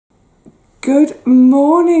Good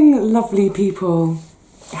morning, lovely people.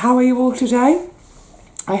 How are you all today?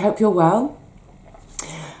 I hope you're well.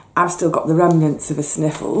 I've still got the remnants of a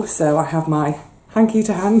sniffle, so I have my hanky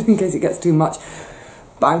to hand in case it gets too much,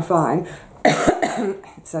 but I'm fine.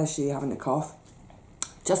 Says she, having a cough.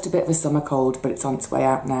 Just a bit of a summer cold, but it's on its way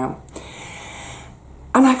out now.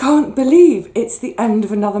 And I can't believe it's the end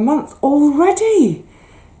of another month already.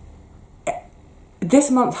 This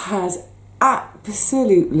month has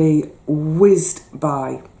absolutely whizzed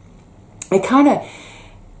by. It kind of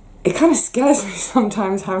scares me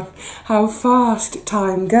sometimes how fast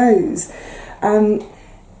time goes.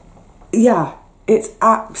 Yeah, it's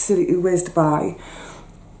absolutely whizzed by.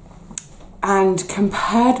 And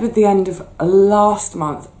compared with the end of last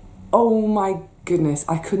month, oh my goodness,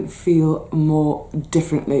 I couldn't feel more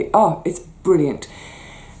differently. Oh, it's brilliant.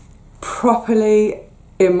 Properly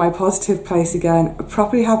in my positive place again,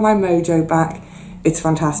 properly have my mojo back. It's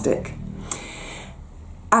fantastic.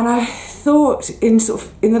 And I thought in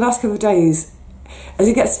the last couple of days, as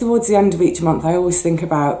it gets towards the end of each month, I always think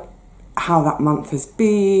about how that month has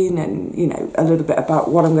been and, you know, a little bit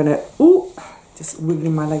about what I'm going to, just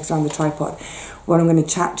wiggling my legs around the tripod, what I'm going to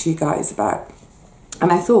chat to you guys about.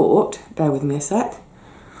 And I thought, bear with me a sec,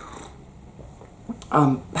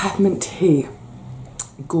 peppermint tea.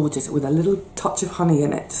 Gorgeous, with a little touch of honey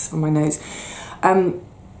in it, just for my nose.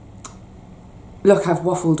 Look, I've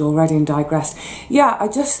waffled already and digressed. Yeah, I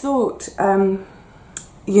just thought,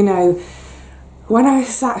 you know, when I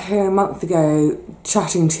sat here a month ago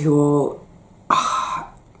chatting to you all, I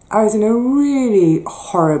was in a really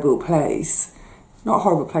horrible place. Not a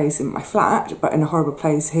horrible place in my flat, but in a horrible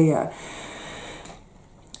place here.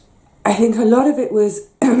 I think a lot of it was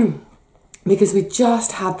because we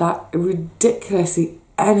just had that ridiculously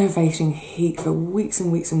enervating heat for weeks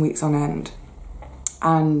and weeks and weeks on end.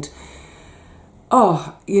 And,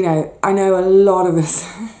 you know, I know a lot of us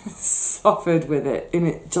suffered with it, and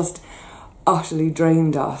it just utterly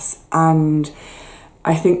drained us. And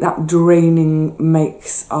I think that draining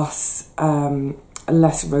makes us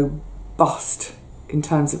less robust in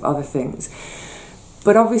terms of other things.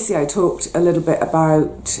 But obviously I talked a little bit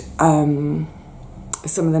about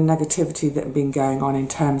some of the negativity that had been going on in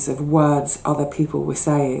terms of words other people were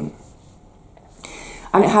saying.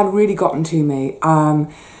 And it had really gotten to me.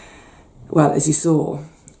 Well, as you saw,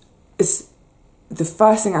 the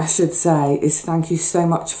first thing I should say is thank you so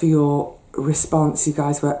much for your response. You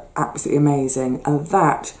guys were absolutely amazing. And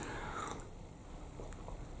that,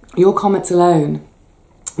 your comments alone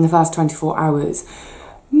in the first 24 hours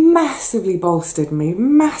massively bolstered me,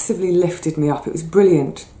 massively lifted me up. It was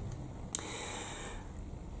brilliant.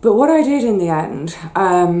 But what I did in the end,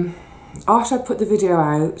 after I put the video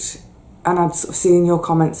out and I'd sort of seen your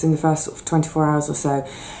comments in the first sort of 24 hours or so,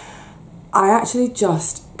 I actually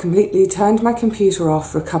just completely turned my computer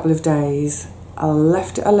off for a couple of days. I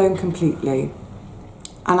left it alone completely.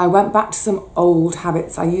 And I went back to some old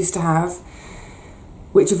habits I used to have,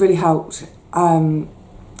 which have really helped.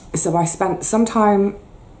 So I spent some time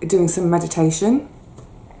doing some meditation.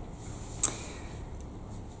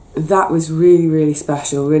 That was really, really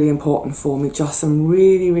special, really important for me. Just some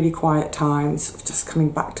really, really quiet times, sort of just coming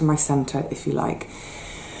back to my centre, if you like.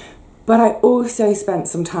 But I also spent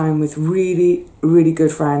some time with really, really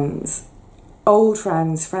good friends. Old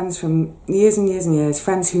friends, friends from years and years and years,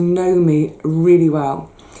 friends who know me really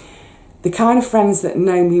well. The kind of friends that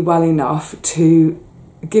know me well enough to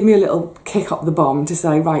give me a little kick up the bum to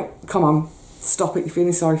say, right, come on, stop it, you're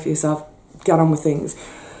feeling sorry for yourself, get on with things.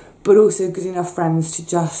 But also good enough friends to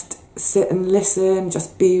just sit and listen,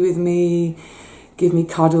 just be with me, give me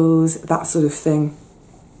cuddles, that sort of thing.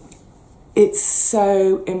 It's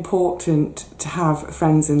so important to have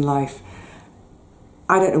friends in life.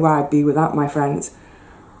 I don't know where I'd be without my friends.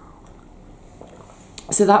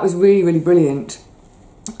 So that was really, really brilliant.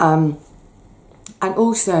 And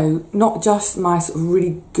also, not just my sort of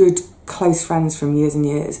really good, close friends from years and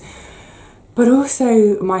years, but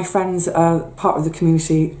also my friends that are part of the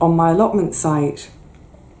community on my allotment site.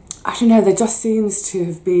 I don't know, there just seems to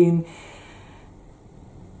have been,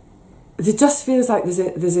 it just feels like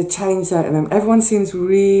there's a change there at the moment. Everyone seems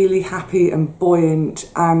really happy and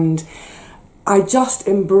buoyant, and I just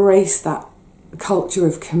embrace that culture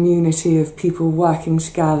of community, of people working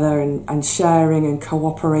together and sharing and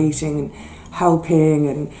cooperating and helping,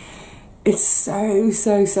 and it's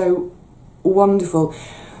so wonderful.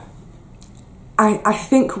 I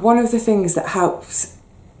think one of the things that helps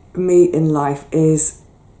me in life is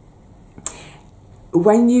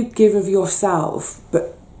when you give of yourself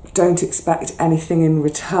but don't expect anything in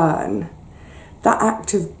return, that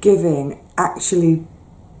act of giving actually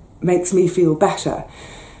makes me feel better.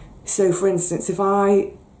 So for instance, if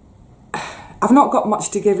I've not got much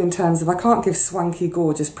to give in terms of, I can't give swanky,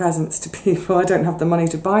 gorgeous presents to people. I don't have the money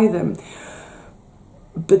to buy them.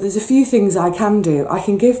 But there's a few things I can do. I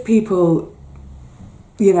can give people,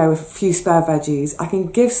 you know, a few spare veggies. I can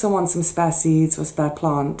give someone some spare seeds or spare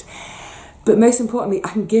plant. But most importantly, I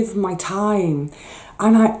can give my time.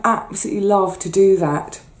 And I absolutely love to do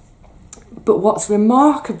that. But what's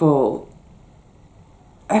remarkable,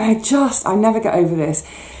 and I never get over this,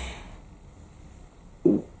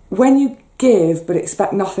 when you give but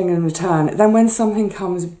expect nothing in return, then when something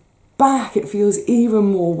comes back, it feels even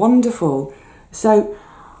more wonderful. So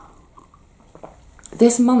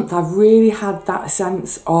this month I've really had that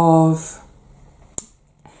sense of,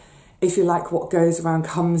 if you like, what goes around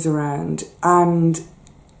comes around. And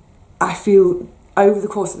I feel, over the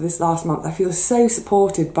course of this last month, I feel so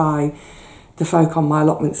supported by the folk on my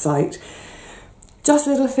allotment site. Just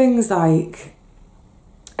little things like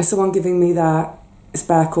someone giving me their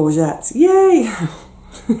spare courgettes. Yay!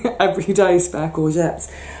 Every day spare courgettes.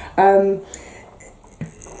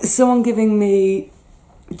 Someone giving me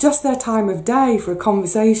just their time of day for a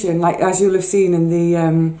conversation, like as you'll have seen in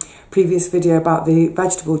the previous video about the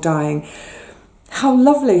vegetable dyeing. How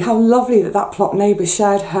lovely that that plot neighbour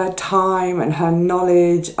shared her time and her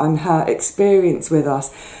knowledge and her experience with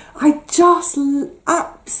us. I just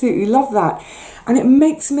absolutely love that. And it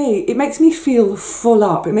makes me feel full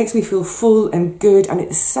up. It makes me feel full and good, and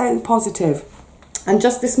it's so positive. And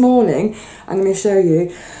just this morning, I'm going to show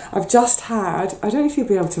you, I've just had, I don't know if you'll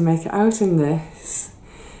be able to make it out in this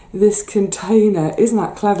container. Isn't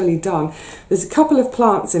that cleverly done? There's a couple of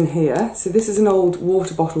plants in here. So this is an old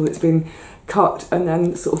water bottle that's been cut and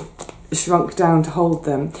then sort of shrunk down to hold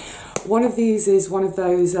them. One of these is one of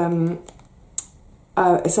those,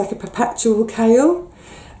 it's like a perpetual kale.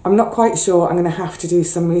 I'm not quite sure, I'm going to have to do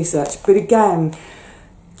some research. But again,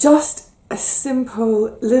 just a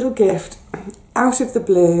simple little gift out of the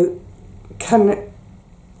blue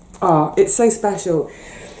it's so special.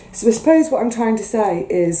 So I suppose what I'm trying to say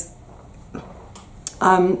is,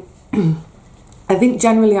 I think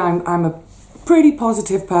generally I'm a pretty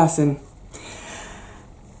positive person.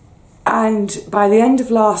 And by the end of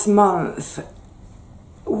last month,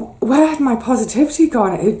 where had my positivity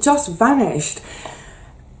gone? It had just vanished.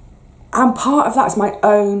 And part of that's my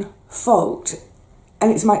own fault.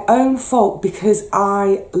 And it's my own fault because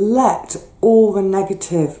I let all the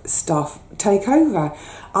negative stuff take over.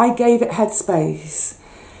 I gave it headspace.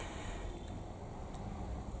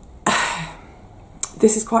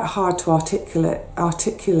 This is quite hard to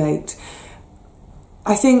articulate.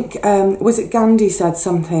 I think, was it Gandhi said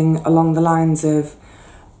something along the lines of,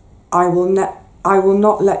 I will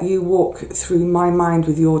not let you walk through my mind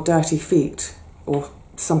with your dirty feet, or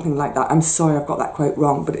something like that. I'm sorry I've got that quote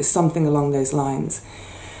wrong, but it's something along those lines.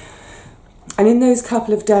 And in those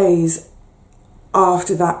couple of days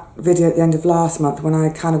after that video at the end of last month, when I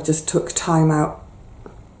kind of just took time out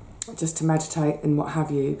just to meditate and what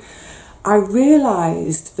have you, I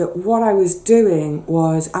realised that what I was doing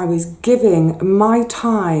was I was giving my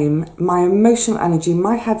time, my emotional energy,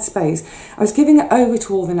 my headspace, I was giving it over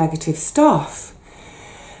to all the negative stuff.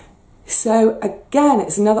 So again,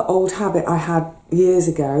 it's another old habit I had years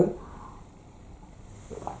ago.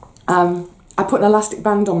 I put an elastic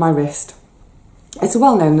band on my wrist. It's a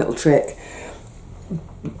well-known little trick.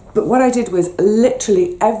 But what I did was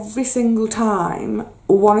literally every single time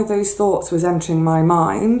one of those thoughts was entering my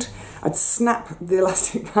mind, I'd snap the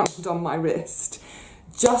elastic band on my wrist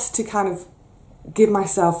just to kind of give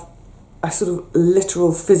myself a sort of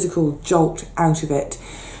literal physical jolt out of it,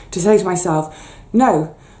 to say to myself,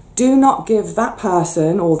 no, do not give that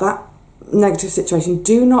person or that negative situation,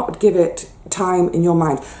 do not give it time in your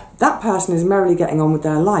mind. That person is merrily getting on with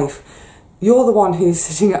their life. You're the one who's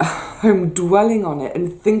sitting at home dwelling on it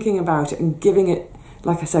and thinking about it and giving it,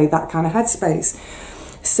 like I say, that kind of headspace.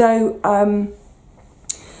 So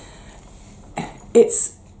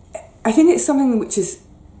I think it's something which is,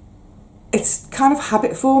 it's kind of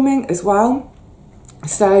habit forming as well.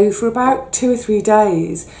 So for about 2 or 3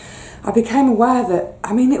 days, I became aware that,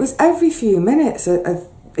 I mean, it was every few minutes,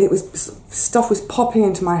 stuff was popping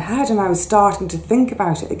into my head and I was starting to think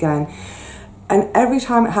about it again. And every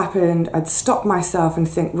time it happened, I'd stop myself and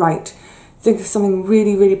think, right, think of something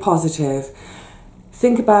really, really positive.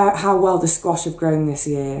 Think about how well the squash have grown this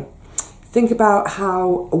year. Think about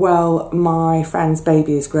how well my friend's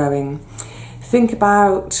baby is growing. Think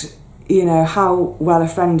about, you know, how well a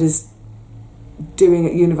friend is doing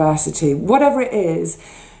at university. Whatever it is,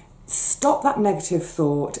 stop that negative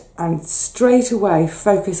thought and straight away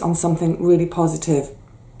focus on something really positive.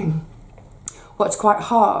 What's quite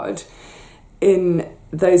hard in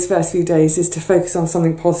those first few days is to focus on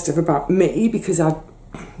something positive about me, because I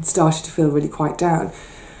started to feel really quite down.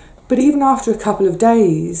 But even after a couple of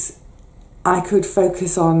days, I could sort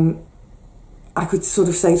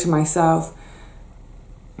of say to myself,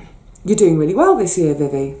 you're doing really well this year,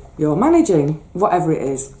 Vivi. You're managing, whatever it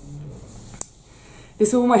is.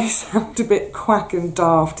 This all may sound a bit quack and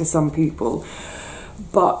daft to some people,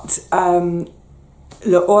 but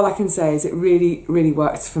look, all I can say is it really, really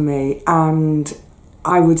worked for me. And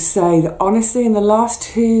I would say that honestly, in the last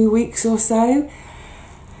 2 weeks or so,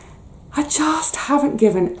 I just haven't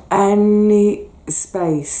given any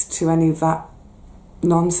space to any of that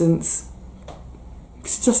nonsense.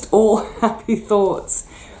 It's just all happy thoughts.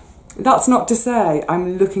 That's not to say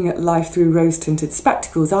I'm looking at life through rose-tinted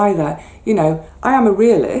spectacles either. You know, I am a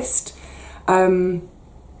realist.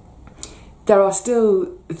 There are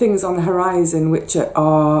still things on the horizon which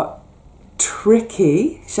are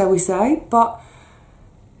tricky, shall we say, but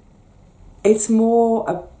it's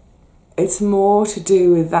more to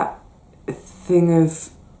do with that thing of,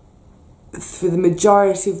 for the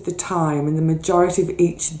majority of the time and the majority of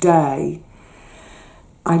each day,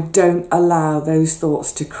 I don't allow those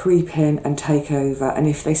thoughts to creep in and take over. And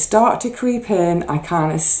if they start to creep in, I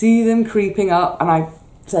kind of see them creeping up and I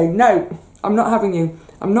say, no, I'm not having you.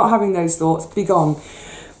 I'm not having those thoughts. Be gone.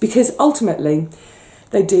 Because ultimately,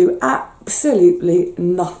 they do absolutely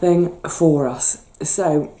nothing for us.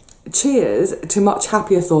 So, cheers to much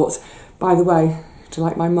happier thoughts. By the way, do you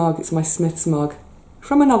like my mug? It's my Smith's mug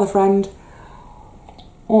from another friend.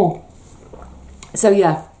 Oh. So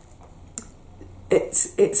yeah,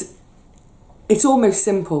 it's almost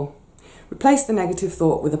simple. Replace the negative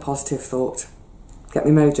thought with a positive thought. Get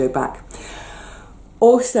my mojo back.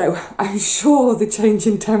 Also, I'm sure the change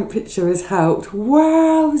in temperature has helped.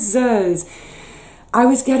 Wowzers! I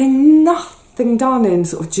was getting nothing done in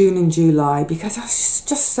sort of June and July because it was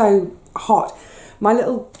just so hot. My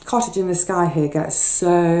little cottage in the sky here gets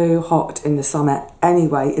so hot in the summer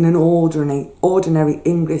anyway, in an ordinary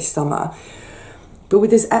English summer. But with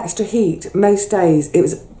this extra heat, most days it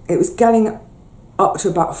was getting up to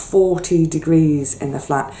about 40 degrees in the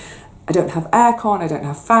flat. I don't have aircon, I don't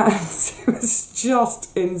have fans. It was just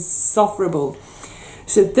insufferable.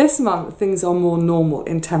 So this month things are more normal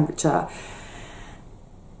in temperature.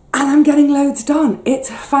 And I'm getting loads done. It's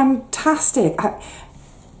fantastic.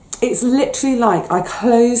 It's literally like I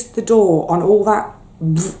closed the door on all that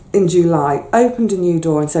in July, opened a new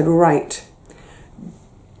door and said, right,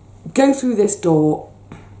 go through this door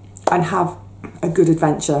and have a good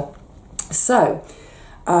adventure. So,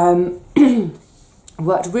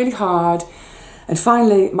 worked really hard, and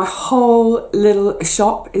finally my whole little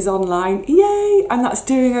shop is online. Yay! And that's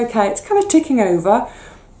doing okay. It's kind of ticking over.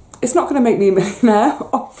 It's not going to make me a millionaire,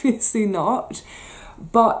 obviously not,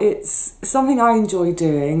 but it's something I enjoy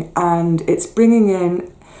doing, and it's bringing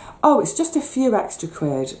in, it's just a few extra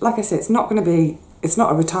quid. Like I said, it's not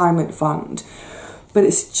a retirement fund, but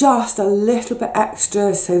it's just a little bit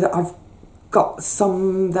extra so that I've got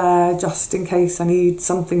some there just in case I need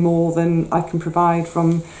something more than I can provide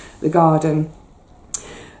from the garden.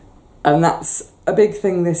 And that's a big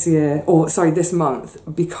thing this month,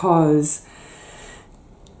 because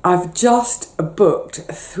I've just booked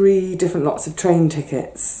 3 different lots of train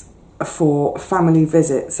tickets for family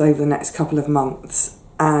visits over the next couple of months,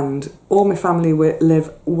 and all my family live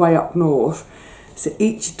way up north, so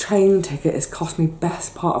each train ticket has cost me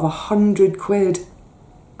best part of 100 quid.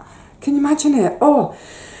 Can you imagine it?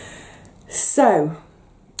 So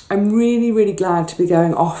I'm really, really glad to be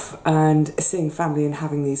going off and seeing family and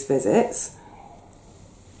having these visits.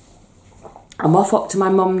 I'm off up to my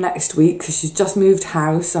mum next week because she's just moved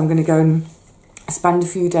house. So I'm going to go and spend a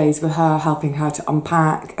few days with her, helping her to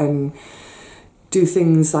unpack and do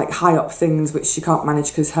things like high up things which she can't manage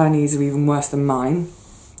because her knees are even worse than mine.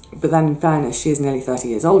 But then in fairness, she is nearly 30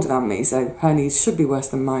 years older than me, so her knees should be worse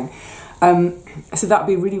than mine. So that would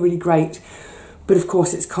be really, really great. But of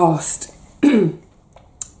course it's cost.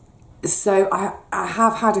 So I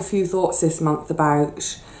have had a few thoughts this month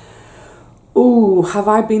about, have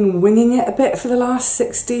I been winging it a bit for the last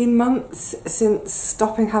 16 months since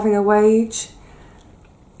stopping having a wage?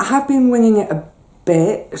 I have been winging it a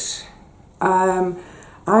bit. I'm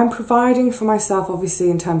providing for myself,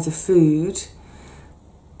 obviously, in terms of food,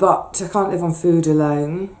 but I can't live on food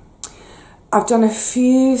alone. I've done a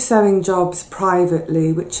few sewing jobs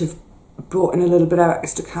privately, which have brought in a little bit of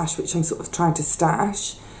extra cash, which I'm sort of trying to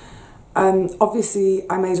stash. Obviously,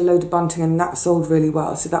 I made a load of bunting and that sold really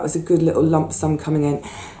well, so that was a good little lump sum coming in.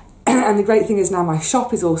 And the great thing is now my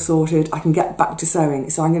shop is all sorted, I can get back to sewing,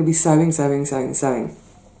 so I'm going to be sewing.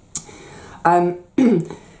 And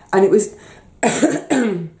it was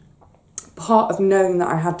part of knowing that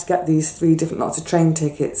I had to get these 3 different lots of train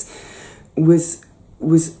tickets was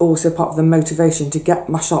also part of the motivation to get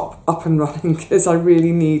my shop up and running, because I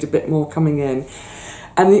really need a bit more coming in.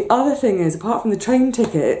 And the other thing is, apart from the train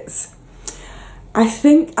tickets, I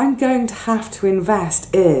think I'm going to have to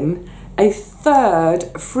invest in a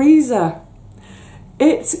 3rd freezer.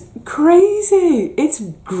 It's crazy. It's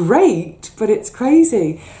great, but it's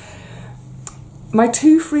crazy. My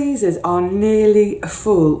 2 freezers are nearly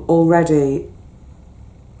full already.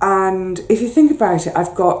 And if you think about it,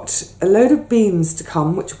 I've got a load of beans to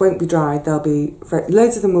come, which won't be dried. They'll be,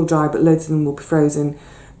 loads of them will dry, but loads of them will be frozen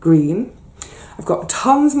green. I've got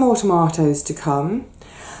tons more tomatoes to come.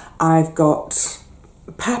 I've got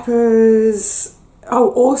peppers,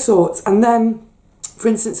 all sorts. And then, for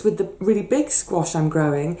instance, with the really big squash I'm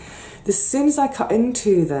growing, as soon as I cut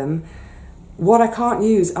into them, what I can't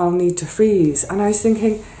use, I'll need to freeze. And I was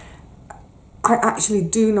thinking, I actually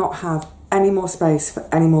do not have any more space for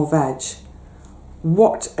any more veg.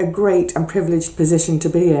 What a great and privileged position to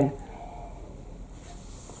be in.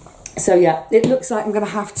 So yeah, it looks like I'm going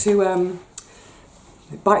to have to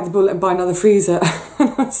bite the bullet and buy another freezer.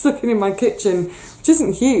 And I was looking in my kitchen, which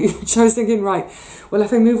isn't huge. I was thinking, right, well,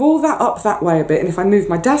 if I move all that up that way a bit, and if I move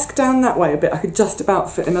my desk down that way a bit, I could just about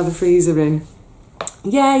fit another freezer in.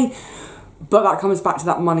 Yay! But that comes back to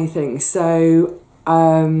that money thing. So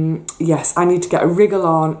yes, I need to get a wriggle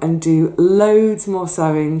on and do loads more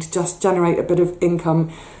sewing to just generate a bit of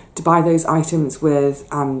income to buy those items with,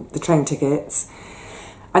 the train tickets.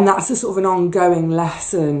 And that's a sort of an ongoing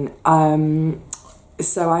lesson.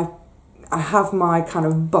 So I have my kind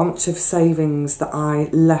of bunch of savings that I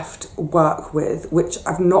left work with, which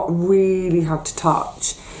I've not really had to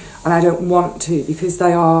touch, and I don't want to, because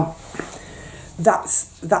they are,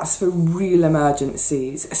 that's for real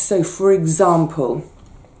emergencies. So for example,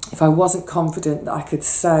 if I wasn't confident that I could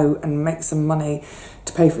sew and make some money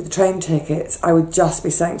to pay for the train tickets, I would just be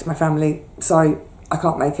saying to my family, sorry, I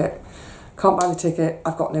can't make it. Can't buy the ticket,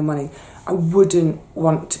 I've got no money. I wouldn't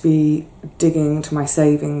want to be digging into my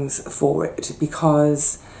savings for it,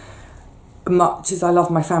 because much as I love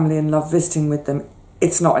my family and love visiting with them,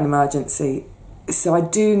 it's not an emergency. So I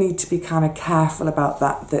do need to be kind of careful about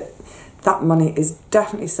that money is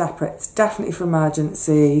definitely separate, it's definitely for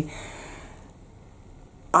emergency.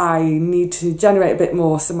 I need to generate a bit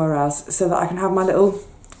more somewhere else so that I can have my little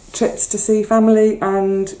trips to see family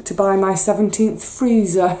and to buy my 17th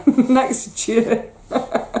freezer next year.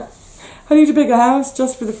 I need a bigger house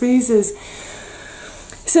just for the freezers.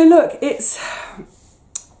 So look,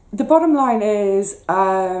 the bottom line is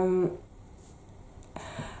I'm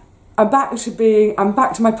back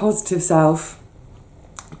to my positive self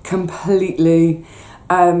completely.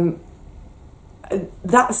 That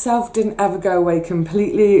self didn't ever go away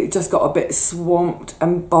completely. It just got a bit swamped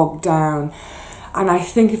and bogged down. And I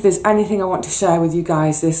think if there's anything I want to share with you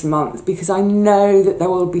guys this month, because I know that there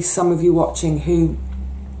will be some of you watching who,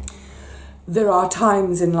 there are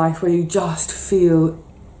times in life where you just feel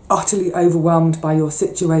utterly overwhelmed by your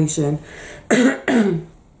situation,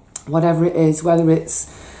 whatever it is, whether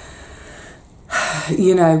it's,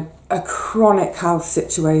 you know, a chronic health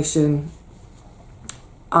situation.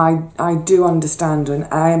 I do understand and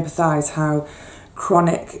I empathise how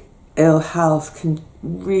chronic ill health can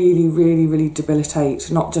really, really, really debilitate,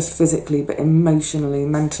 not just physically, but emotionally,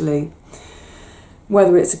 mentally.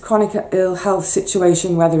 Whether it's a chronic ill health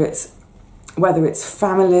situation, whether it's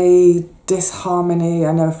family disharmony.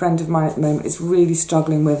 I know a friend of mine at the moment is really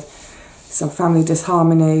struggling with some family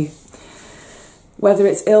disharmony. Whether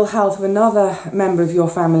it's ill health of another member of your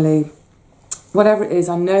family, whatever it is,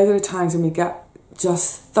 I know there are times when we get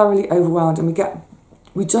just thoroughly overwhelmed and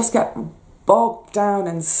we just get bogged down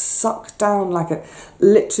and sucked down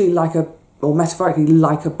or metaphorically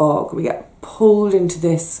like a bog. We get pulled into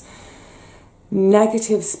this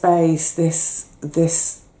negative space, this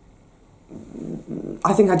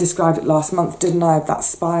I think I described it last month, didn't I, of that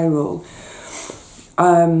spiral.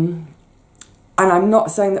 And I'm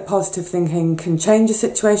not saying that positive thinking can change a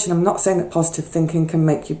situation. I'm not saying that positive thinking can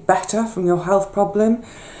make you better from your health problem.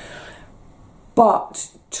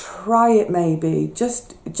 But try it maybe,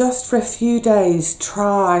 just for a few days,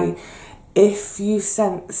 try. If you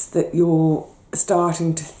sense that you're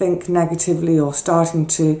starting to think negatively or starting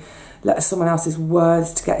to let someone else's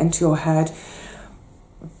words to get into your head,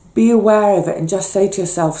 be aware of it and just say to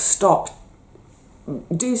yourself, stop.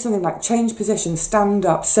 Do something like change position, stand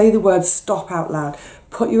up, say the word stop out loud,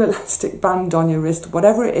 put your elastic band on your wrist,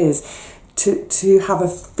 whatever it is, to have a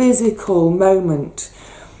physical moment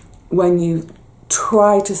when you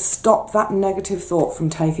try to stop that negative thought from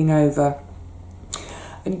taking over.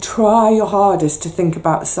 and try your hardest to think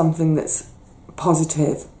about something that's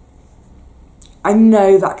positive. I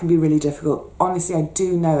know that can be really difficult. Honestly, I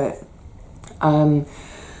do know it.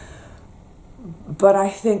 But I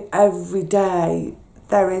think every day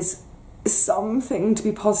there is something to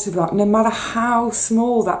be positive about, no matter how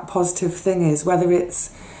small that positive thing is, whether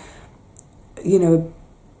it's, you know, a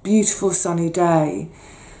beautiful sunny day,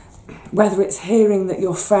 whether it's hearing that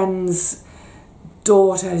your friend's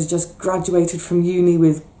daughter has just graduated from uni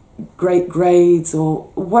with great grades, or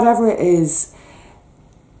whatever it is.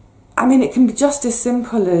 I mean, it can be just as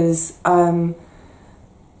simple as,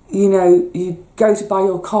 you know, you go to buy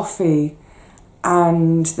your coffee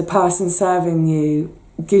and the person serving you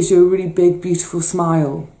gives you a really big, beautiful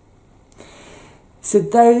smile. So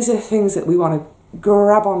those are things that we want to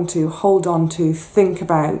grab onto, hold on to, think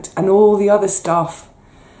about, and all the other stuff.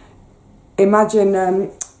 Imagine,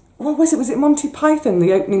 what was it? Was it Monty Python?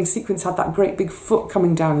 The opening sequence had that great big foot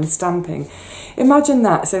coming down and stamping. Imagine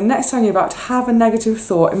that. So next time you're about to have a negative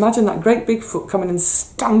thought, imagine that great big foot coming and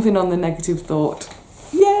stamping on the negative thought.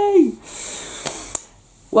 Yay!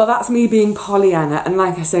 Well, that's me being Pollyanna, and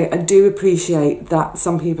like I say, I do appreciate that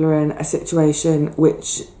some people are in a situation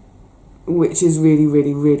which is really,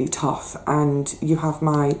 really, really tough, and you have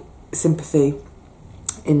my sympathy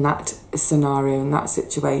in that scenario, in that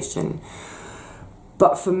situation.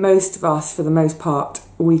 But for most of us, for the most part,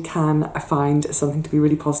 we can find something to be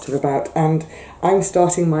really positive about. And I'm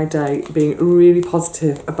starting my day being really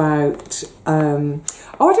positive about... oh,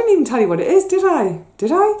 I didn't even tell you what it is, did I?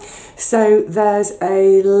 Did I? So there's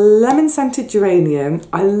a lemon-scented geranium.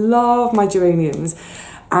 I love my geraniums.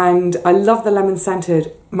 And I love the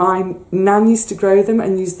lemon-scented. My nan used to grow them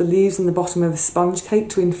and use the leaves in the bottom of a sponge cake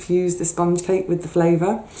to infuse the sponge cake with the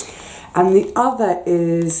flavour. And the other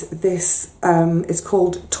is this, it's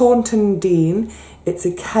called Taunton Dean. It's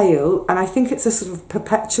a kale, and I think it's a sort of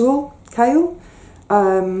perpetual kale.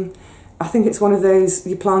 I think it's one of those,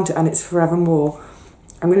 you plant it and it's forevermore.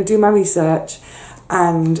 I'm going to do my research,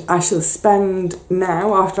 and I shall spend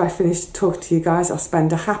now, after I finish talking to you guys, I'll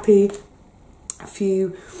spend a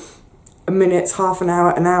few minutes, half an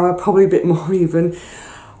hour, probably a bit more even,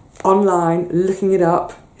 online, looking it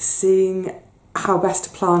up, seeing how best to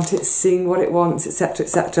plant it, seeing what it wants, etc,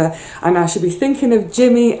 etc. And I should be thinking of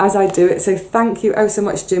Jimmy as I do it, so thank you oh so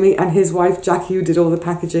much, Jimmy, and his wife Jackie, who did all the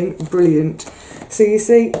packaging. Brilliant. So you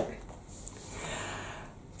see,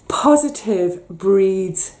 positive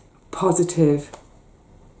breeds positive.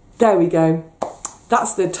 There we go.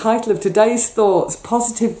 That's the title of today's thoughts.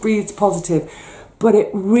 Positive breeds positive. But it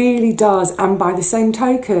really does, and by the same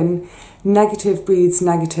token, negative breeds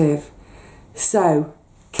negative. So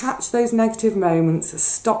catch those negative moments,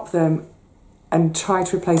 stop them, and try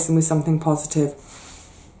to replace them with something positive.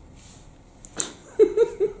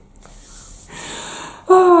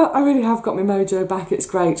 Oh, I really have got my mojo back, it's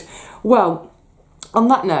great. Well, on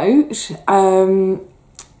that note,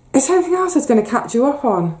 is there anything else that's going to catch you up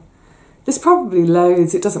on? There's probably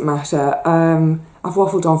loads, it doesn't matter. I've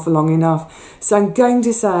waffled on for long enough. So I'm going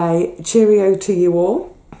to say cheerio to you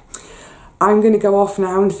all. I'm going to go off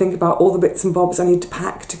now and think about all the bits and bobs I need to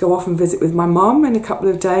pack to go off and visit with my mum in a couple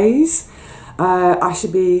of days. I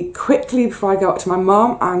should be quickly, before I go up to my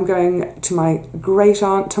mum, I'm going to my great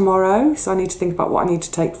aunt tomorrow, so I need to think about what I need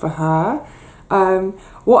to take for her.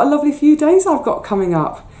 What a lovely few days I've got coming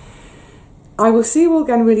up. I will see you all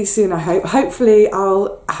again really soon, I hope. Hopefully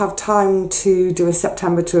I'll have time to do a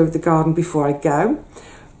September tour of the garden before I go.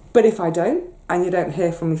 But if I don't, and you don't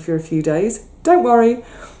hear from me for a few days, don't worry.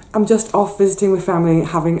 I'm just off visiting with family,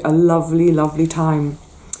 having a lovely, lovely time.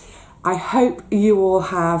 I hope you all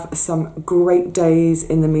have some great days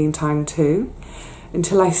in the meantime too.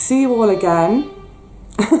 Until I see you all again,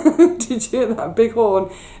 did you hear that big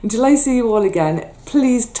horn? Until I see you all again,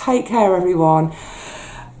 please take care everyone,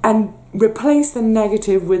 and replace the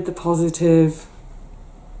negative with the positive.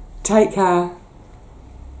 Take care.